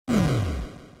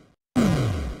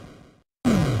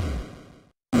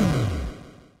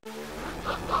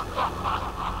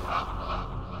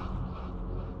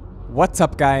What's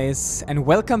up, guys, and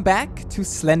welcome back to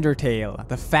Slendertale,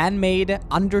 the fan-made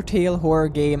Undertale horror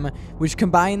game which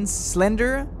combines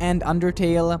Slender and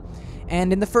Undertale.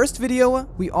 And in the first video,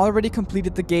 we already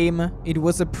completed the game. It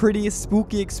was a pretty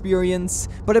spooky experience,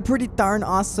 but a pretty darn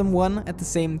awesome one at the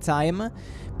same time.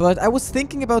 But I was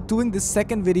thinking about doing this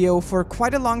second video for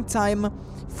quite a long time.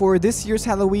 For this year's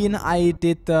Halloween, I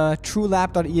did the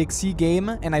TrueLab.exe game,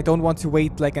 and I don't want to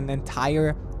wait like an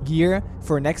entire year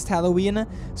for next Halloween,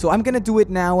 so I'm gonna do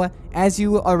it now. As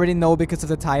you already know because of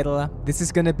the title, this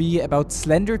is gonna be about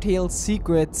Slendertale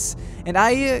secrets, and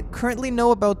I currently know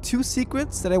about 2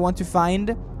 secrets that I want to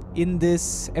find in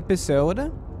this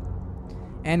episode.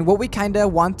 And what we kinda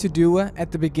want to do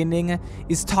at the beginning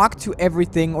is talk to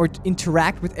everything or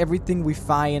interact with everything we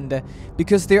find,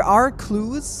 because there are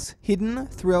clues hidden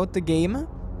throughout the game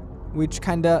which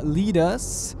kinda lead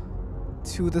us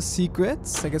to the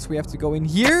secrets. I guess we have to go in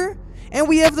here. And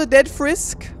we have the dead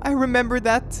Frisk. I remember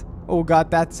that. Oh god,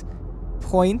 that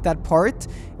point, that part.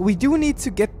 We do need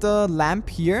to get the lamp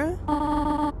here.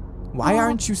 Why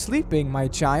aren't you sleeping, my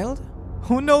child?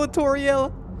 Oh no,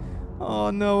 Toriel. Oh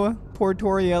no, poor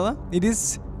Toriel. It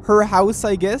is her house,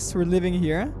 I guess. We're living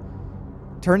here.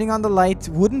 Turning on the light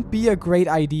wouldn't be a great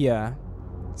idea.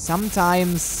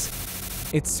 Sometimes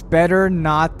it's better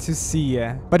not to see,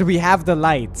 but we have the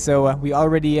light, so we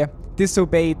already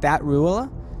disobeyed that rule.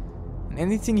 And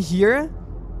anything here?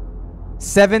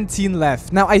 17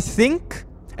 left. Now I think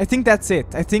that's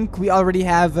it. I think we already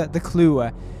have the clue.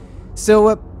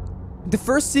 So the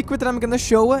first secret that I'm gonna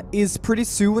show is pretty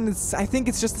soon. I think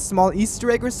it's just a small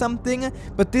Easter egg or something,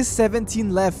 but this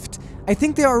 17 left. I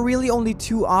think there are really only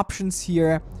 2 options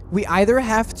here. We either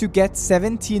have to get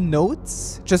 17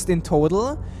 notes, just in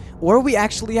total, or we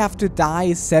actually have to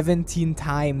die 17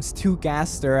 times to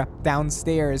Gaster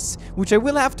downstairs, which I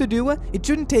will have to do. It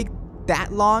shouldn't take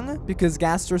that long, because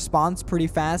Gaster spawns pretty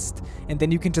fast, and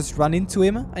then you can just run into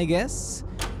him, I guess.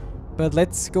 But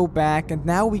let's go back, and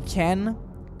now we can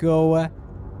go,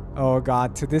 oh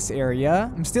god, to this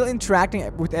area. I'm still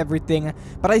interacting with everything,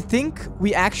 but I think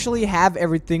we actually have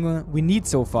everything we need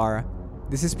so far.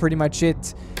 This is pretty much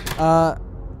it.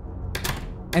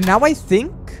 And now I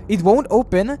think it won't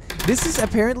open. This is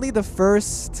apparently the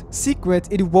first secret.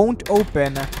 It won't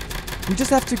open. We just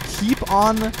have to keep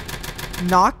on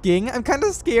knocking. I'm kind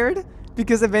of scared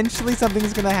because eventually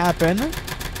something's gonna happen.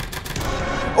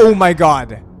 Oh my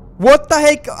god. What the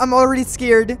heck? I'm already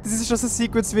scared. This is just a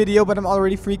secrets video, but I'm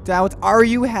already freaked out. Are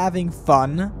you having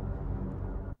fun?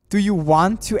 Do you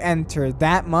want to enter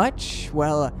that much?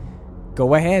 Well,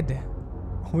 go ahead.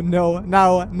 Oh no,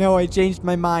 no, I changed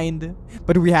my mind.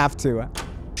 But we have to.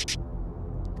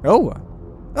 Oh.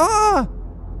 Ah!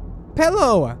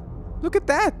 Pillow! Look at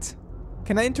that.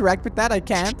 Can I interact with that? I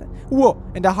can't. Whoa,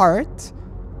 and a heart.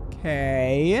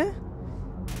 Okay.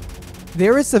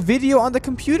 There is a video on the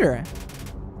computer.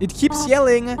 It keeps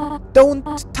yelling, "Don't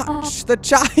touch the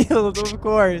child," of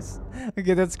course.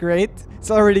 Okay, that's great.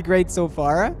 It's already great so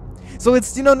far. So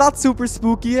it's, you know, not super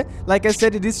spooky. Like I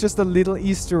said, it is just a little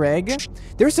Easter egg.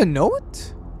 There's a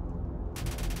note?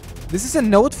 This is a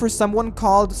note for someone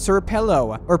called Sir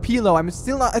Pello. Or Pilo. I'm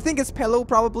still not... I think it's Pello,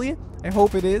 probably. I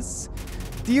hope it is.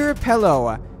 Dear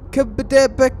Pello.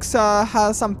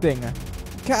 Something.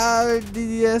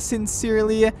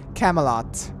 Sincerely,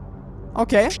 Khamelot.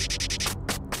 Okay.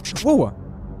 Whoa.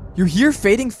 You hear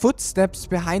fading footsteps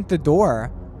behind the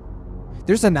door.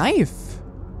 There's a knife.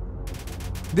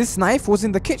 This knife was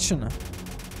in the kitchen.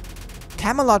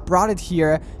 Khamelot brought it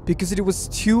here because it was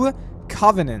too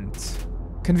convenient.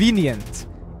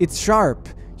 It's sharp.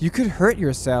 You could hurt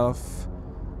yourself.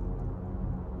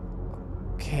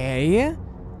 Okay.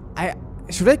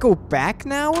 Should I go back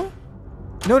now?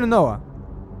 No.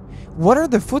 What are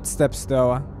the footsteps,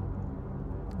 though?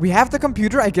 We have the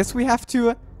computer. I guess we have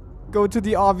to go to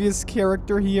the obvious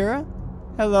character here.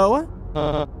 Hello?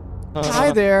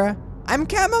 Hi there. I'm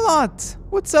Khamelot.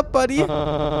 What's up, buddy?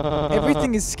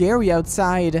 Everything is scary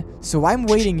outside, so I'm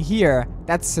waiting here.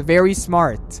 That's very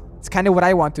smart. It's kind of what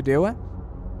I want to do.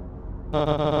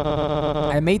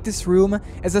 I made this room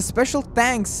as a special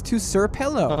thanks to Sir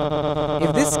Pello.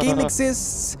 If this game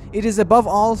exists, it is above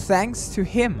all thanks to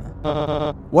him.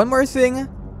 One more thing.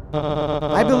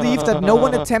 I believe that no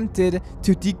one attempted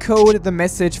to decode the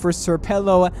message for Sir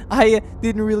Pello. I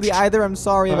didn't really either. I'm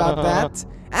sorry about that.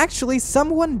 Actually,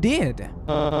 someone did.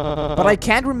 But I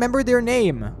can't remember their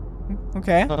name.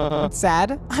 Okay, that's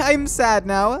sad. I'm sad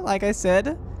now, like I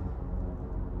said.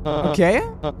 Okay.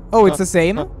 Oh, it's the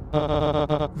same.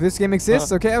 This game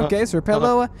exists. Okay, Sir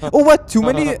Pello. Oh, what? Too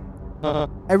many?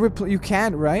 You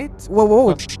can't, right?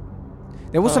 Whoa.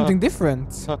 There was something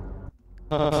different.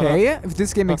 Okay, if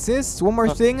this game exists, one more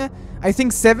thing. I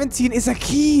think 17 is a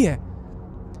key.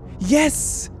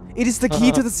 Yes, it is the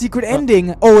key to the secret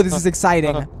ending. Oh, this is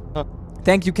exciting.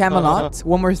 Thank you, Khamelot.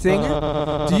 One more thing.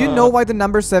 Do you know why the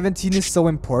number 17 is so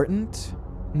important?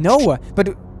 No,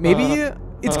 but maybe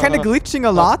it's kind of glitching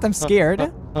a lot. I'm scared.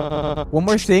 One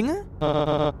more thing.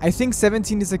 I think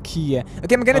 17 is a key.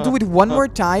 Okay, I'm gonna do it one more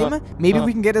time. Maybe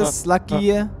we can get us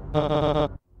lucky.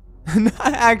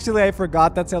 Actually, I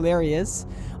forgot. That's hilarious.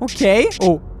 Okay.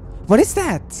 Oh, what is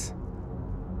that?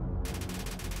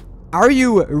 Are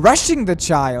you rushing the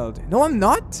child? No, I'm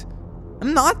not.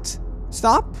 I'm not.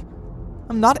 Stop.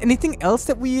 I'm not. Anything else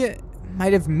that we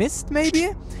might have missed,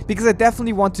 maybe? Because I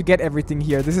definitely want to get everything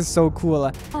here. This is so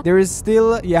cool. There is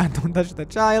still... Yeah, don't touch the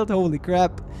child. Holy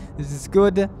crap. This is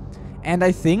good. And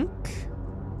I think...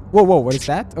 Whoa, whoa, what is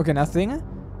that? Okay, nothing.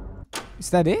 Is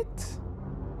that it?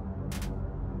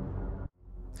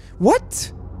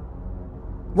 What?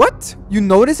 What? You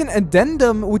notice an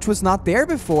addendum which was not there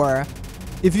before.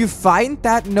 If you find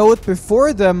that note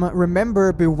before them,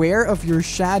 remember, beware of your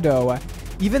shadow.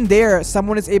 Even there,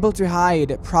 someone is able to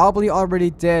hide. Probably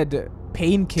already dead.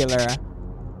 Painkiller.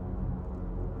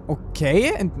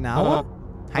 Okay, and now?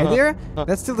 Hi there?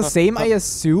 That's still the same, I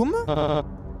assume?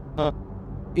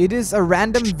 It is a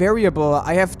random variable.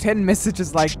 I have 10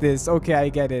 messages like this. Okay, I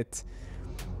get it.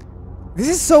 This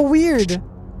is so weird.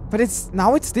 But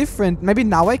now it's different. Maybe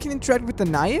now I can interact with the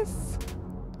knife?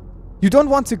 You don't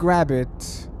want to grab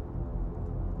it.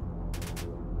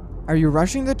 Are you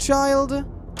rushing the child?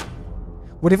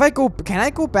 What if I go... Can I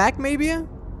go back, maybe?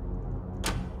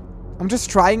 I'm just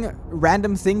trying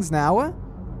random things now.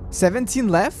 17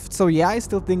 left. So yeah, I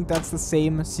still think that's the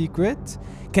same secret.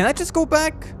 Can I just go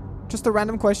back? Just a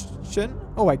random question?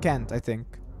 Oh, I can't, I think.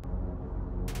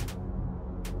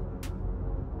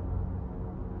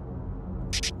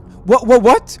 What?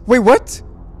 Wait, what?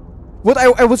 What?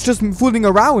 I was just fooling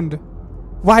around.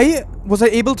 Why was I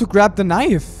able to grab the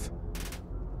knife?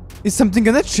 Is something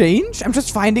gonna change? I'm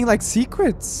just finding, like,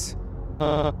 secrets.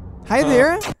 Hi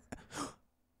there.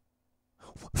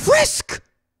 Frisk!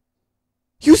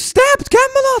 You stabbed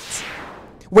Khamelot!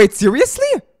 Wait, seriously?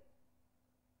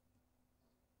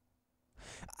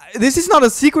 This is not a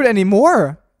secret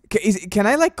anymore. Can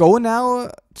I, like, go now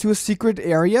to a secret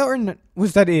area, or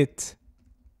was that it?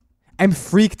 I'm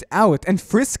freaked out, and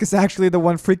Frisk is actually the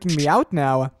one freaking me out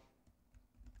now.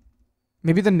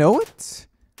 Maybe the note?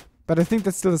 But I think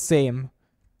that's still the same.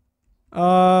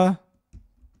 And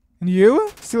you?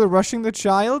 Still rushing the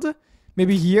child?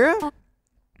 Maybe here?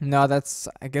 No,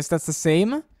 I guess that's the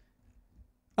same.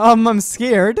 I'm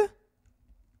scared.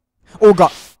 Oh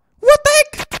god. What the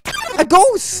heck? A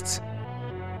ghost!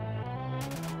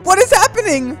 What is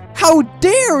happening? How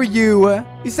dare you?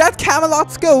 Is that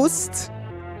Khamelot's ghost?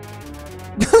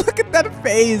 Look at that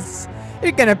face.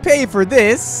 You're gonna pay for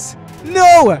this.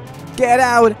 No! Get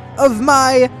out of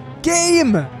my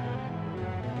game!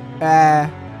 That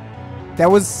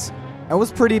was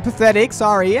pretty pathetic,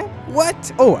 sorry.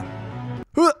 What? Oh.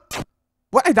 What?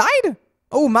 I died?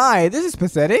 Oh my, this is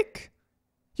pathetic.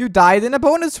 You died in a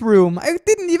bonus room. I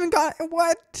didn't even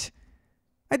what?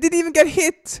 I didn't even get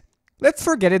hit. Let's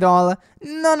forget it all.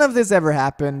 None of this ever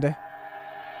happened.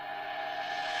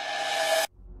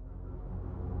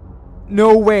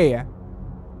 No way.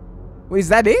 Wait, is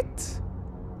that it?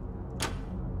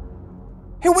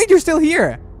 Hey, wait, you're still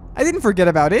here. I didn't forget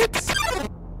about it.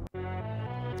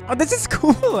 Oh, this is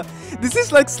cool. This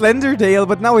is like Slendertale,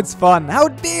 but now it's fun. How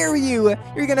dare you?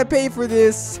 You're gonna pay for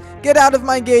this. Get out of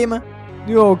my game.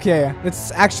 Okay,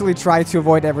 let's actually try to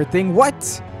avoid everything.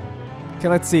 What? Okay,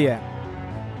 let's see.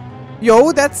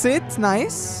 Yo, that's it.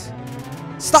 Nice.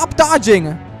 Stop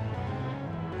dodging.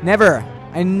 Never.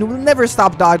 I will never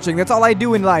stop dodging. That's all I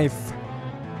do in life.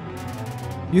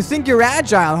 You think you're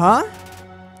agile, huh?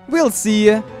 We'll see.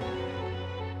 Oh,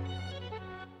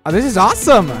 this is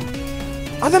awesome.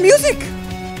 Oh, the music.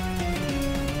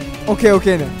 Okay,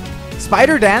 okay then.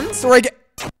 Spider dance or I get...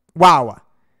 Wow.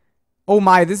 Oh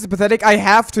my, this is pathetic. I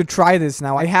have to try this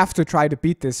now. I have to try to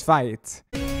beat this fight.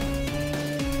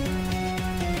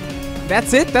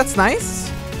 That's it. That's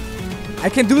nice. I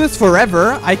can do this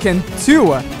forever. I can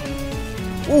too.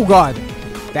 Oh god.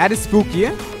 That is spooky.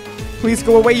 Please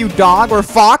go away, you dog or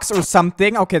fox or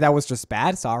something. Okay, that was just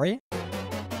bad. Sorry.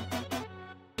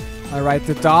 Alright,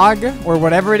 the dog or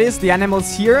whatever it is, the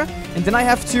animal's here. And then I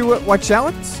have to watch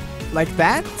out like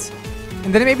that.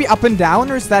 And then maybe up and down,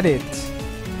 or is that it?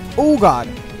 Oh god.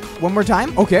 One more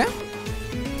time. Okay.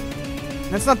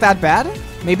 That's not that bad.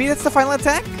 Maybe that's the final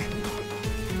attack.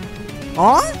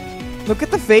 Aw, look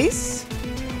at the face.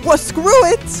 Well, screw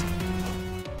it.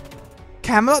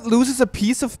 Khamelot loses a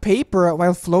piece of paper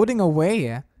while floating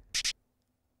away.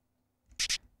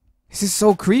 This is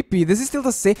so creepy. This is still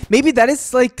the same. Maybe that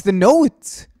is like the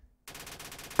note.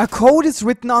 A code is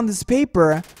written on this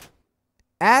paper.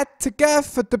 Add to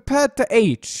Gaf at the pet to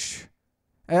H.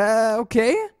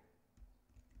 Okay.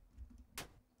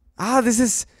 This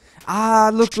is...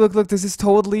 look. This is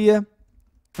totally a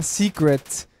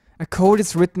secret. A code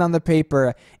is written on the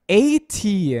paper.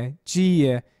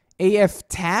 A-T-G-A-F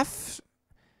TAF.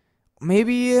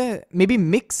 Maybe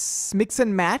mix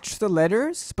and match the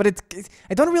letters, but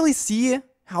I don't really see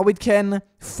how it can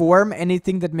form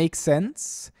anything that makes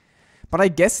sense. But I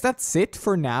guess that's it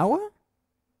for now.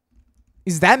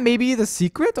 Is that maybe the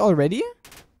secret already?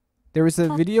 There is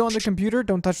a video on the computer,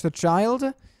 don't touch the child.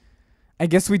 I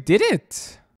guess we did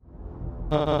it.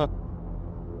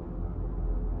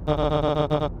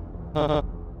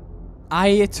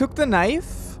 I took the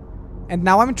knife, and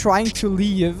now I'm trying to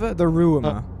leave the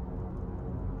room.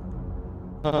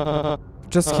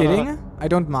 Just kidding. I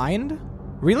don't mind.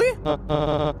 Really?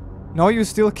 No, you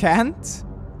still can't?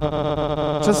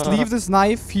 Just leave this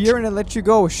knife here and I'll let you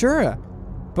go. Sure.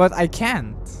 But I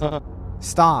can't.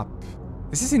 Stop.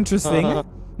 This is interesting.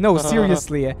 No,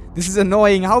 seriously. This is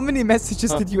annoying. How many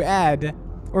messages did you add?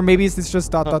 Or maybe is this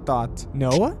just ...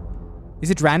 No? Is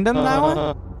it random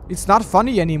now? It's not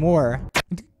funny anymore.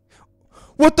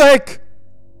 What the heck?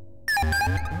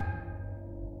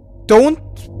 Don't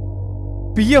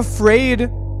be afraid.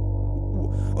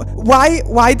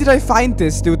 Why did I find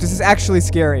this, dude? This is actually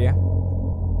scary.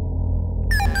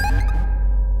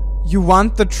 You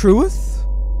want the truth?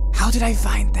 How did I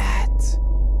find that?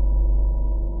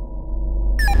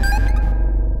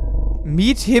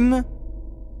 Meet him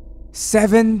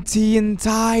 17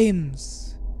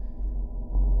 times.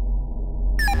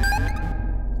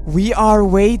 We are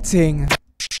waiting.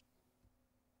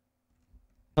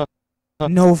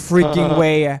 No freaking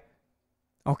way.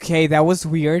 Okay, that was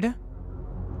weird.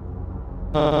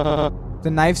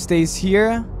 The knife stays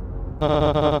here.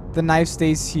 The knife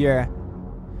stays here.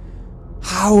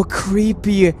 How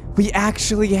creepy. We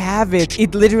actually have it.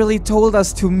 It literally told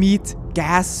us to meet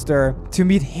Gaster. To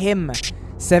meet him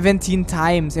 17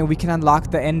 times and we can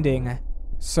unlock the ending.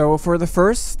 So for the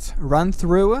first run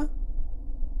through,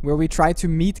 where we try to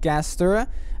meet Gaster,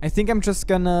 I think I'm just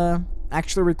gonna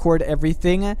actually record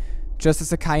everything. Just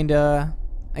as a kinda...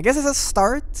 I guess as a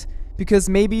start, because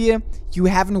maybe you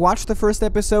haven't watched the first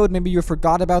episode, maybe you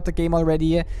forgot about the game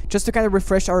already, just to kind of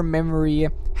refresh our memory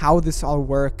how this all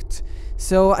worked.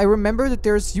 So I remember that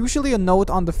there's usually a note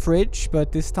on the fridge,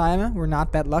 but this time we're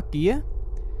not that lucky.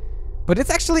 But it's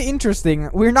actually interesting.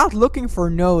 We're not looking for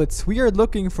notes, we are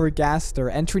looking for Gaster,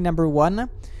 entry number 1.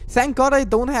 Thank God I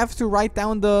don't have to write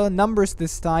down the numbers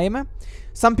this time.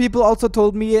 Some people also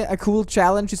told me a cool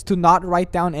challenge is to not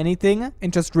write down anything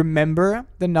and just remember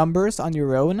the numbers on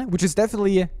your own, which is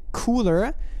definitely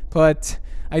cooler, but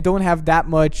I don't have that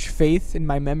much faith in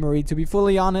my memory, to be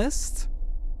fully honest.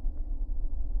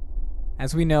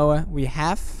 As we know, we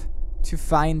have to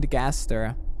find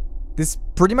Gaster. This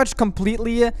pretty much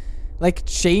completely like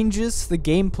changes the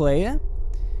gameplay.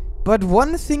 But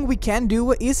one thing we can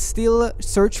do is still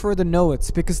search for the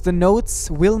notes, because the notes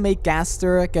will make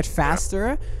Gaster get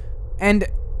faster. And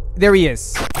there he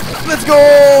is. Let's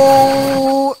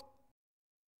go!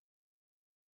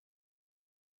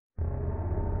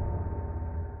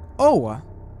 Oh,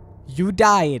 you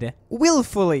died.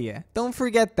 Willfully. Don't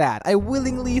forget that. I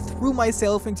willingly threw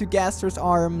myself into Gaster's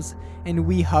arms and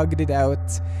we hugged it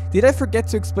out. Did I forget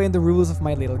to explain the rules of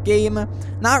my little game?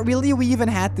 Not really, we even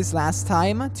had this last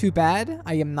time. Too bad.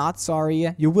 I am not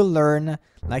sorry. You will learn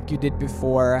like you did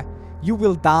before. You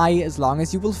will die as long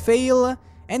as you will fail.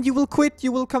 And you will quit,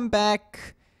 you will come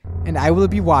back. And I will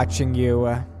be watching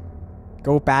you.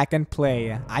 Go back and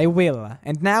play. I will.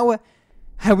 And now,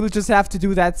 I will just have to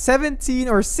do that 17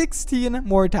 or 16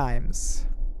 more times.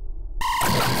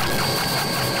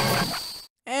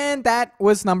 And that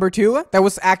was number 2. That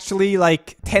was actually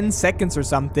like 10 seconds or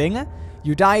something.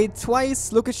 You died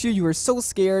twice. Look at you. You were so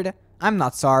scared. I'm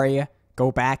not sorry.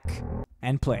 Go back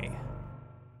and play.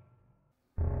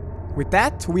 With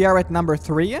that, we are at number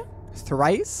 3.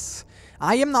 Thrice.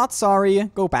 I am not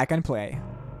sorry. Go back and play.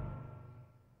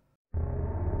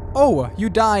 Oh, you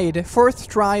died. 4th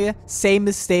try. Same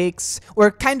mistakes.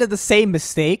 Or kind of the same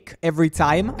mistake every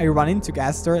time I run into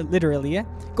Gaster. Literally.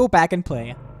 Go back and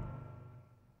play.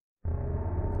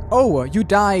 Oh, you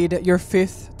died your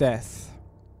 5th death.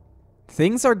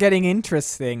 Things are getting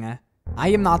interesting. I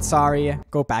am not sorry.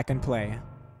 Go back and play.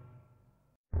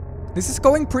 This is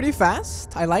going pretty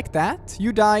fast. I like that.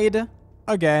 You died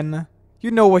again.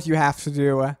 You know what you have to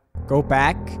do. Go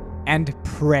back and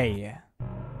pray.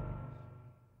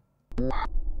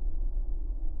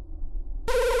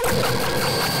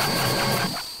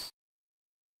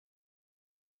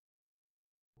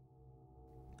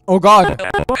 Oh god.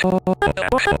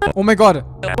 Oh my god.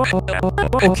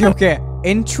 Okay, okay.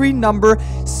 Entry number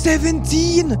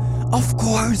 17. Of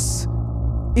course.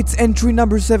 It's entry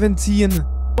number 17.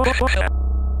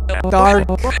 Dark.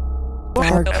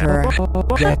 Darker.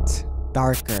 Get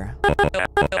darker.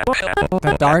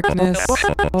 The darkness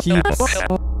keeps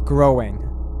growing.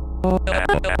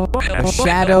 The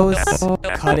shadows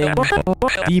cutting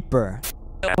deeper.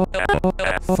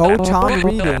 Photon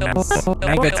readings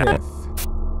negative.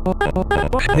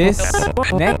 This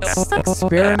next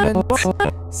experiment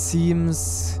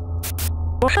seems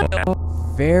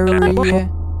very,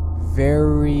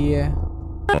 very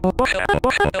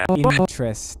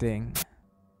interesting.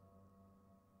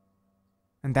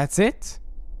 And that's it?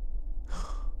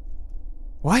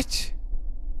 What?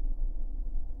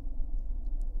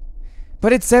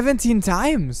 But it's 17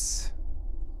 times.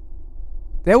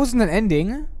 That wasn't an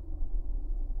ending.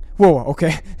 Whoa,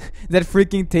 okay. That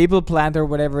freaking table plant or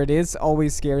whatever it is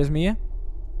always scares me.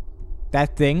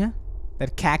 That thing.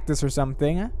 That cactus or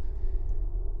something.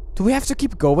 Do we have to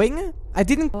keep going? I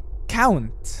didn't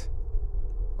count.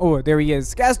 Oh, there he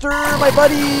is. Gaster, my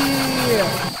buddy!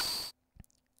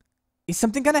 Is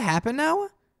something gonna happen now?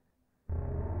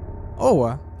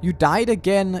 Oh, you died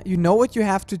again. You know what you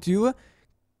have to do?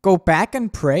 Go back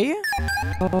and pray?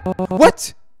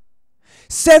 What?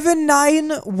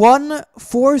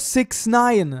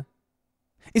 791469.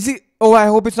 Is it? Oh, I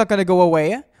hope it's not gonna go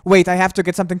away. Wait, I have to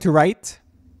get something to write.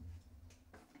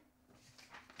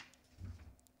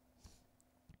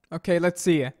 Okay, let's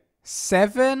see.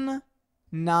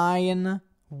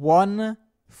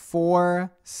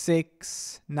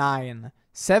 791469.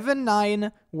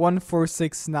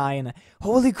 791469.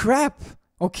 Holy crap.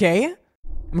 Okay.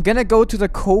 I'm gonna go to the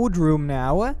code room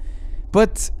now.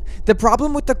 But the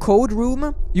problem with the code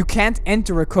room, you can't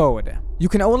enter a code. You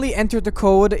can only enter the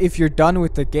code if you're done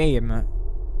with the game.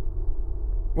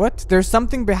 What? There's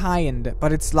something behind,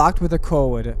 but it's locked with a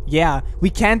code. Yeah, we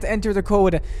can't enter the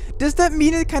code. Does that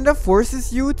mean it kind of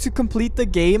forces you to complete the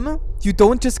game? You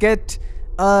don't just get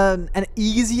an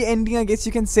easy ending, I guess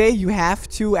you can say. You have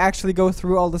to actually go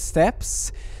through all the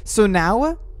steps. So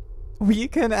now, we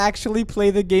can actually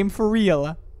play the game for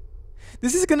real.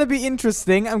 This is gonna be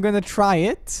interesting. I'm gonna try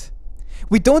it.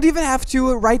 We don't even have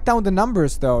to write down the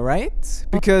numbers though, right?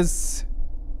 Because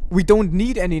we don't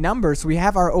need any numbers. We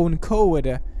have our own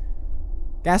code.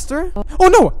 Gaster? Oh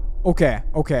no! Okay,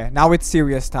 okay. Now it's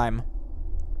serious time.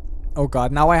 Oh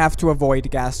god, now I have to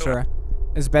avoid Gaster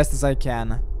as best as I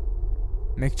can.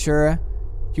 Make sure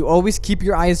you always keep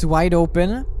your eyes wide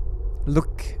open.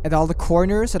 Look at all the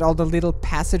corners, at all the little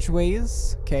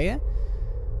passageways. Okay.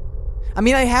 I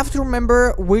mean, I have to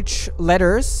remember which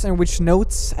letters and which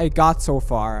notes I got so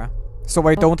far. So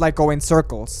I don't, like, go in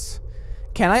circles.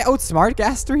 Can I outsmart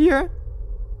Gaster here?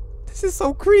 This is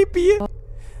so creepy.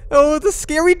 Oh, the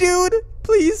scary dude.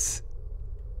 Please.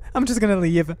 I'm just gonna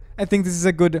leave. I think this is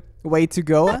a good way to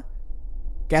go.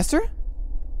 Gaster?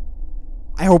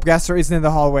 I hope Gaster isn't in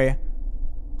the hallway.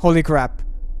 Holy crap.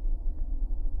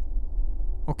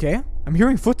 Okay. I'm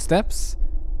hearing footsteps.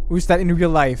 Or is that in real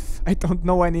life? I don't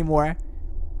know anymore.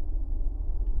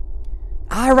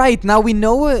 Alright, now we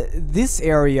know this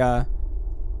area.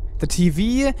 The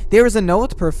TV. There is a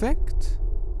note. Perfect.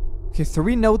 Okay,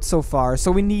 3 notes so far.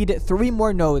 So we need 3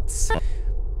 more notes.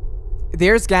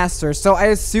 There's Gaster. So I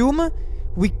assume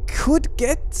we could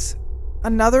get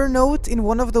another note in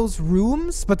one of those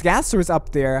rooms. But Gaster is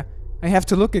up there. I have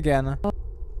to look again.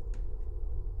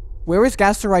 Where is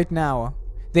Gaster right now?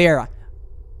 There.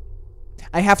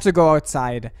 I have to go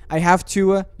outside. I have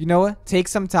to, you know, take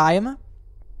some time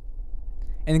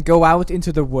and go out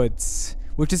into the woods,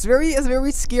 which is a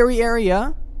very scary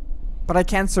area, but I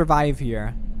can't survive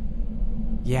here.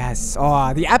 Yes.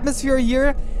 Oh, the atmosphere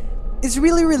here is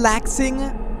really relaxing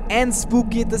and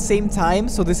spooky at the same time,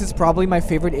 so this is probably my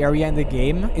favorite area in the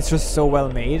game. It's just so well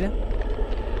made.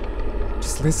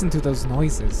 Just listen to those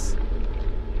noises.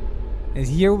 And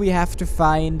here we have to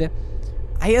find,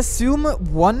 I assume,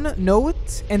 1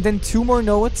 note and then 2 more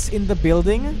notes in the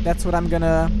building. That's what I'm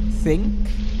gonna think.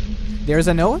 There's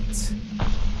a note.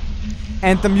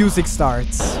 And the music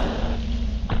starts.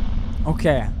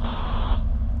 Okay.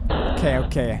 Okay,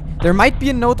 okay. There might be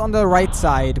a note on the right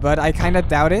side, but I kinda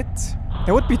doubt it.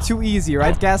 That would be too easy,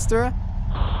 right, Gaster?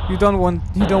 You don't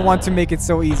want to make it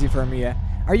so easy for me.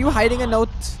 Are you hiding a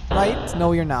note, right?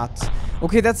 No, you're not.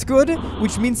 Okay, that's good.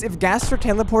 Which means if Gaster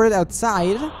teleported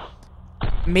outside,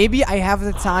 maybe I have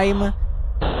the time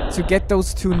to get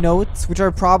those 2 notes, which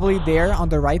are probably there on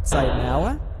the right side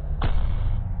now.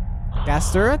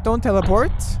 Gaster, don't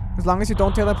teleport. As long as you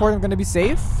don't teleport, I'm gonna be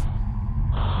safe.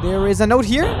 There is a note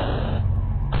here.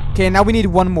 Okay, now we need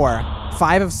one more.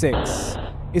 5 of 6.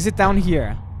 Is it down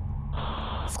here?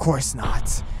 Of course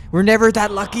not. We're never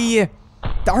that lucky.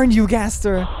 Darn you,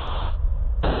 Gaster.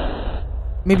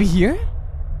 Maybe here?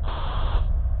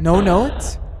 No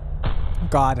note? Oh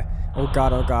god. Oh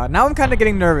god, oh god. Now I'm kind of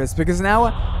getting nervous because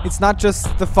now it's not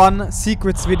just the fun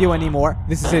secrets video anymore.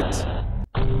 This is it.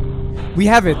 We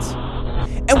have it.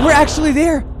 And we're actually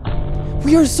there.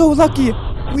 We are so lucky.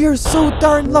 We are so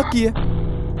darn lucky.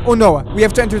 Oh no, we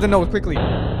have to enter the note quickly.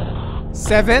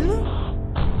 7.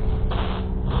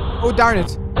 Oh darn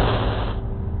it.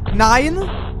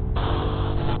 9.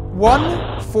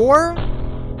 1, 4,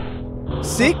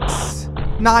 6,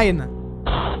 9.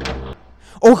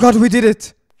 Oh god, we did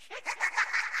it.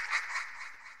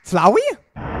 Flowey?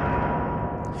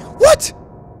 What?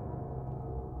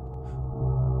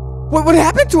 What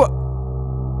happened to it?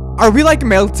 Are we like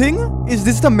melting? Is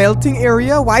this the melting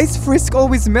area? Why is Frisk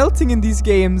always melting in these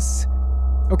games?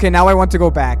 Okay, now I want to go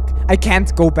back. I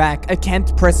can't go back. I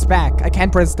can't press back. I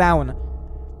can't press down.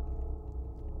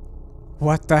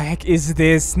 What the heck is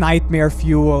this? Nightmare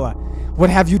fuel.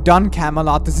 What have you done,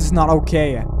 Khamelot? This is not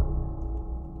okay.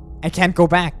 I can't go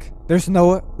back. There's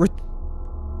no...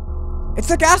 It's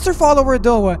a Gaster follower,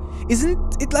 though.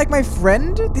 Isn't it like my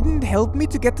friend didn't help me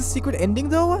to get the secret ending,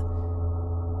 though?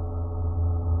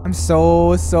 I'm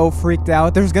so freaked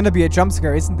out. There's gonna be a jump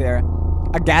scare, isn't there?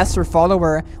 A Gaster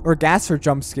follower or Gaster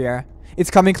jump scare. It's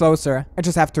coming closer. I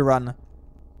just have to run.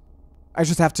 I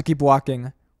just have to keep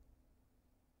walking.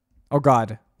 Oh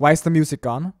god. Why is the music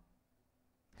gone?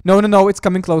 No, it's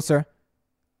coming closer.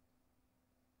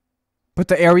 But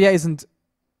the area isn't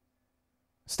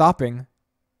stopping.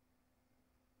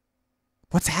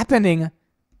 What's happening?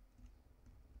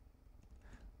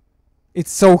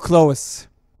 It's so close.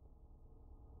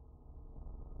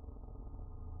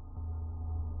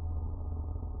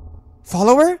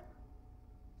 Follower?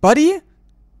 Buddy?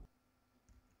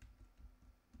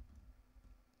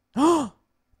 Oh,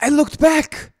 I looked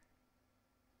back.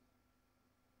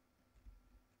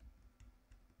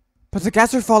 But the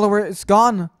Gaster follower is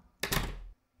gone.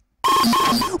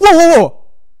 Whoa!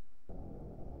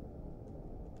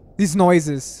 These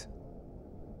noises.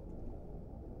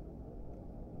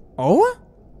 Oh?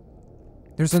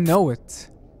 There's a note.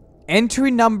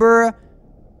 Entry number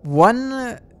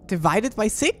 1 divided by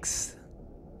 6?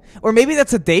 Or maybe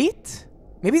that's a date?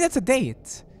 Maybe that's a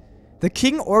date. The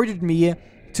king ordered me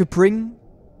to bring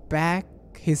back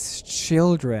his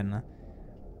children.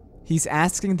 He's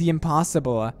asking the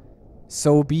impossible.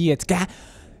 So be it.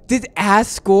 Did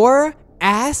Asgore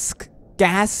ask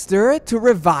Gaster to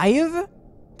revive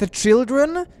the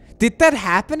children? Did that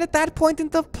happen at that point in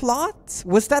the plot?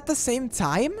 Was that the same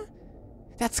time?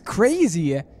 That's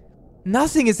crazy.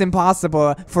 Nothing is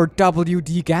impossible for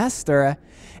WD Gaster.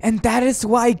 And that is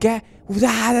why that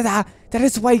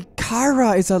is why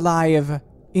Kara is alive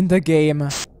in the game.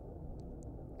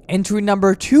 Entry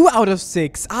number 2 out of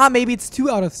 6. Ah, maybe it's 2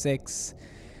 out of 6.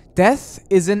 Death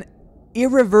is an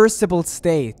irreversible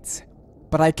state,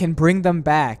 but I can bring them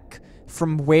back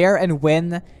from where and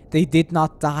when they did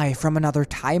not die, from another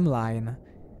timeline.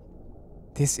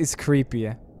 This is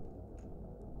creepy.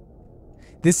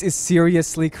 This is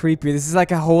seriously creepy. This is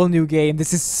like a whole new game.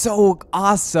 This is so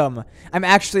awesome. I'm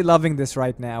actually loving this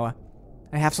right now.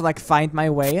 I have to like find my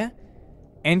way.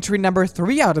 Entry number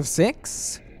 3 out of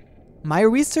 6. My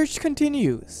research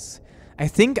continues. I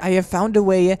think I have found a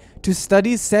way to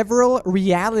study several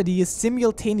realities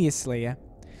simultaneously.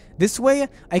 This way,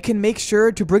 I can make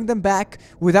sure to bring them back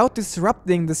without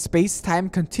disrupting the space-time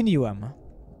continuum.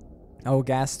 Oh,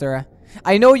 Gaster.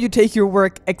 I know you take your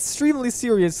work extremely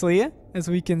seriously, as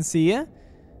we can see,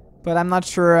 but I'm not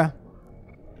sure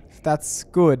if that's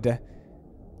good.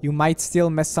 You might still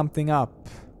mess something up.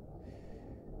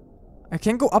 I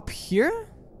can go up here?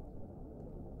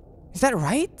 Is that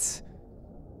right?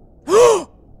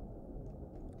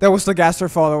 That was the Gaster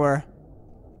follower.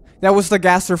 That was the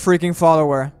Gaster freaking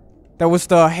follower. That was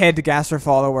the head Gaster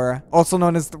follower. Also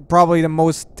known as probably the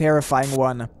most terrifying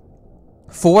one.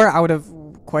 4 out of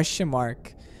question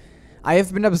mark. I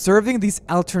have been observing these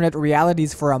alternate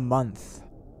realities for a month.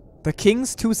 The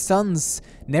king's 2 sons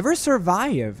never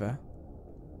survive.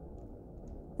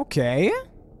 Okay.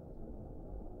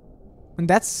 And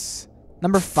that's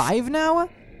number 5 now?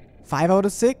 5 out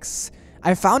of 6?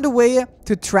 I found a way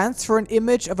to transfer an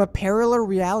image of a parallel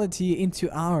reality into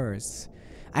ours.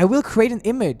 I will create an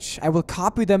image. I will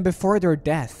copy them before their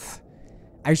death.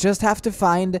 I just have to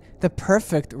find the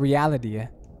perfect reality.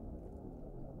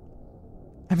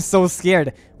 I'm so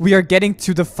scared. We are getting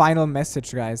to the final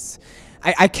message, guys.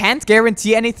 I can't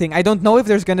guarantee anything. I don't know if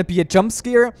there's gonna be a jump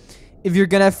scare If you're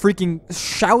gonna freaking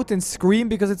shout and scream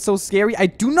because it's so scary. I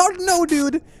do not know,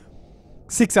 dude.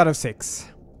 6 out of 6.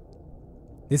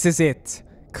 This is it.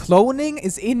 Cloning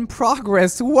is in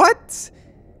progress. What?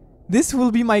 This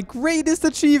will be my greatest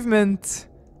achievement.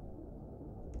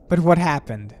 But what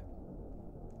happened?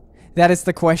 That is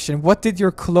the question. What did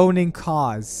your cloning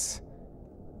cause?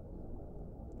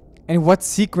 And what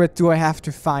secret do I have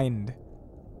to find?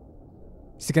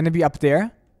 Is it gonna be up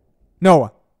there?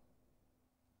 No.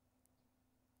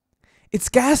 It's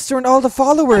Gaster and all the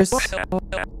followers.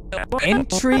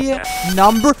 Entry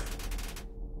number.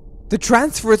 The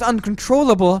transfer is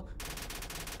uncontrollable.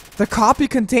 The copy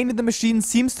contained in the machine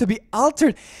seems to be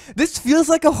altered. This feels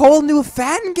like a whole new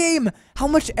fan game. How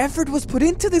much effort was put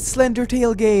into this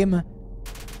Slendertale game?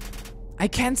 I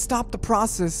can't stop the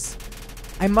process.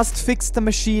 I must fix the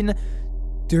machine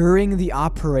during the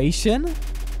operation.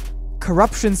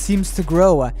 Corruption seems to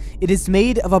grow. It is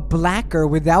made of a blacker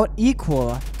without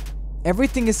equal.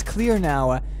 Everything is clear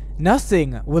now.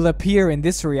 Nothing will appear in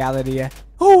this reality.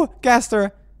 Oh,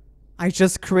 Gaster! I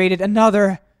just created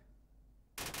another.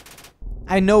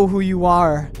 I know who you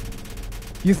are.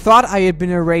 You thought I had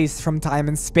been erased from time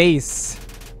and space.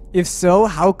 If so,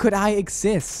 how could I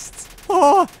exist?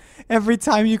 Oh, every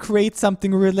time you create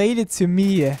something related to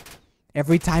me,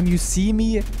 every time you see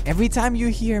me, every time you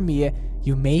hear me,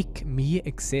 you make me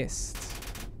exist.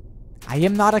 I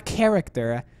am not a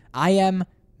character. I am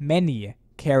many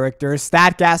characters.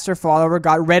 That Gaster follower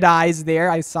got red eyes there.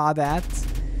 I saw that.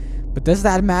 But does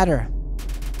that matter?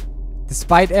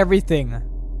 Despite everything,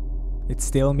 it's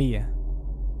still me.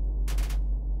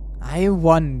 I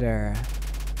wonder.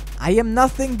 I am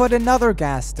nothing but another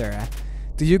Gaster.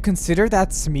 Do you consider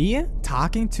that's me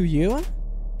talking to you?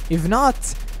 If not,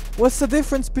 what's the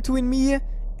difference between me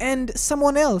and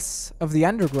someone else of the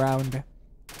underground?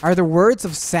 Are the words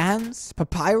of Sans,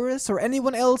 Papyrus, or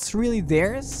anyone else really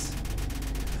theirs?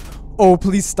 Oh,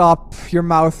 please stop. Your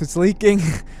mouth is leaking.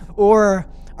 Or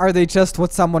are they just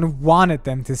what someone wanted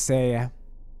them to say?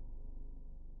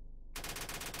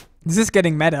 This is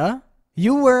getting meta.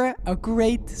 You were a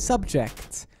great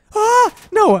subject. Ah!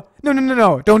 No! No, no, no,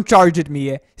 no. Don't charge at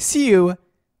me. See you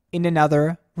in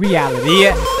another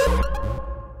reality.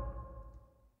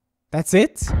 That's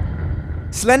it?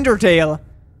 Slendertale.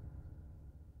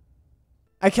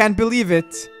 I can't believe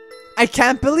it. I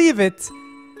can't believe it.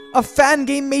 A fan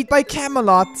game made by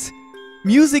Khamelot.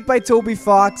 Music by Toby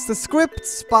Fox. The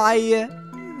scripts by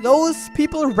those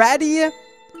people ready.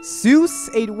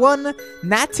 Zeus81,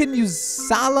 Natin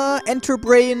Usala,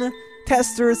 Enterbrain,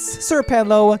 Testers,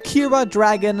 Serpello, Kira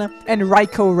Dragon, and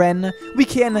Raiko Ren. We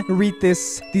can read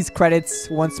these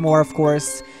credits once more, of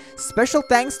course. Special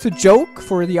thanks to Joke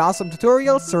for the awesome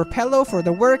tutorial, Serpello for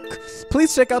the work.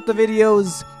 Please check out the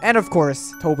videos. And of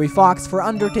course, Toby Fox for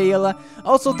Undertale.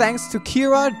 Also thanks to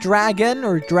Kira Dragon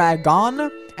or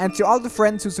Dragon. And to all the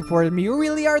friends who supported me. You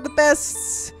really are the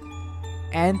best.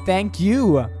 And thank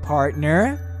you,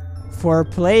 partner, for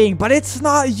playing. But it's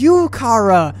not you,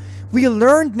 Kara. We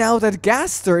learned now that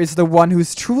Gaster is the one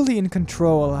who's truly in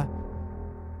control.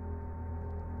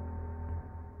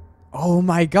 Oh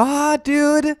my god,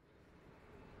 dude.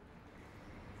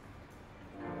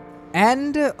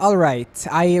 And, alright,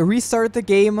 I restarted the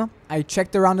game. I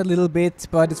checked around a little bit,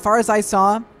 but as far as I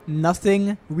saw,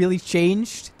 nothing really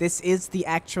changed. This is the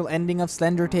actual ending of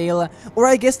Slendertale. Or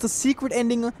I guess the secret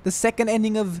ending, the second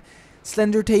ending of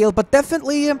Slendertale. But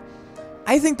definitely,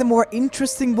 I think the more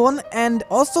interesting one and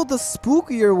also the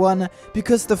spookier one,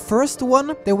 because the first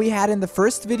one that we had in the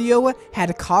first video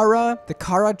had Kara, the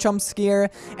Kara jump scare,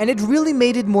 and it really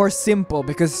made it more simple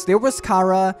because there was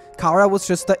Kara. Kara was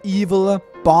just the evil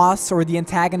boss or the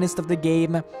antagonist of the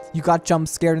game. You got jump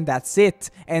scared and that's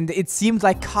it. And it seemed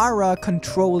like Kara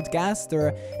controlled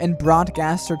Gaster and brought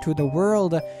Gaster to the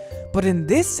world. But in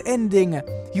this ending,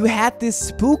 you had this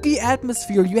spooky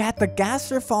atmosphere, you had the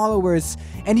Gaster followers,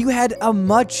 and you had a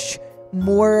much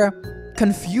more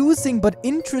confusing but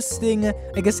interesting,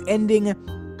 I guess, ending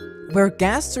where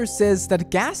Gaster says that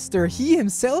Gaster, he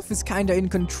himself is kinda in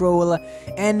control,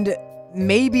 and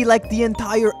maybe like the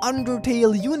entire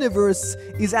Undertale universe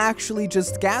is actually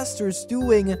just Gaster's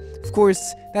doing. Of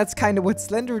course, that's kind of what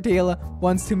Slendertale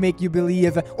wants to make you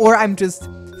believe, or I'm just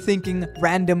thinking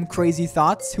random crazy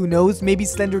thoughts. Who knows? Maybe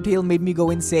Slendertale made me go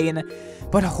insane.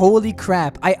 But holy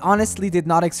crap, I honestly did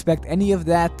not expect any of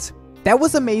that. That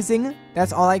was amazing.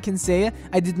 That's all I can say.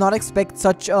 I did not expect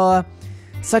such a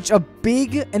such a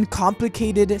big and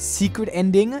complicated secret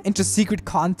ending and just secret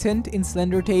content in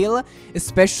Slendertale.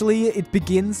 Especially, it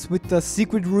begins with the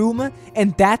secret room,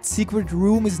 and that secret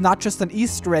room is not just an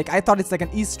Easter egg. I thought it's like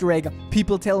an Easter egg.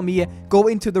 People tell me, go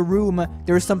into the room,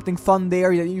 there's something fun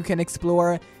there that you can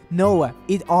explore. No,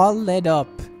 it all led up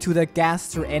to the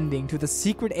Gaster ending, to the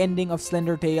secret ending of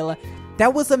Slendertale.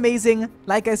 That was amazing.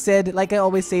 Like I said, like I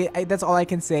always say, that's all I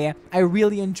can say. I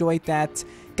really enjoyed that.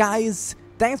 Guys,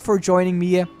 thanks for joining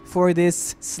me for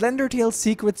this Slendertale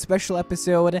Secret special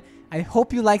episode. I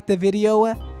hope you liked the video,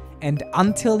 and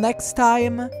until next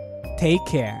time, take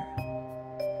care.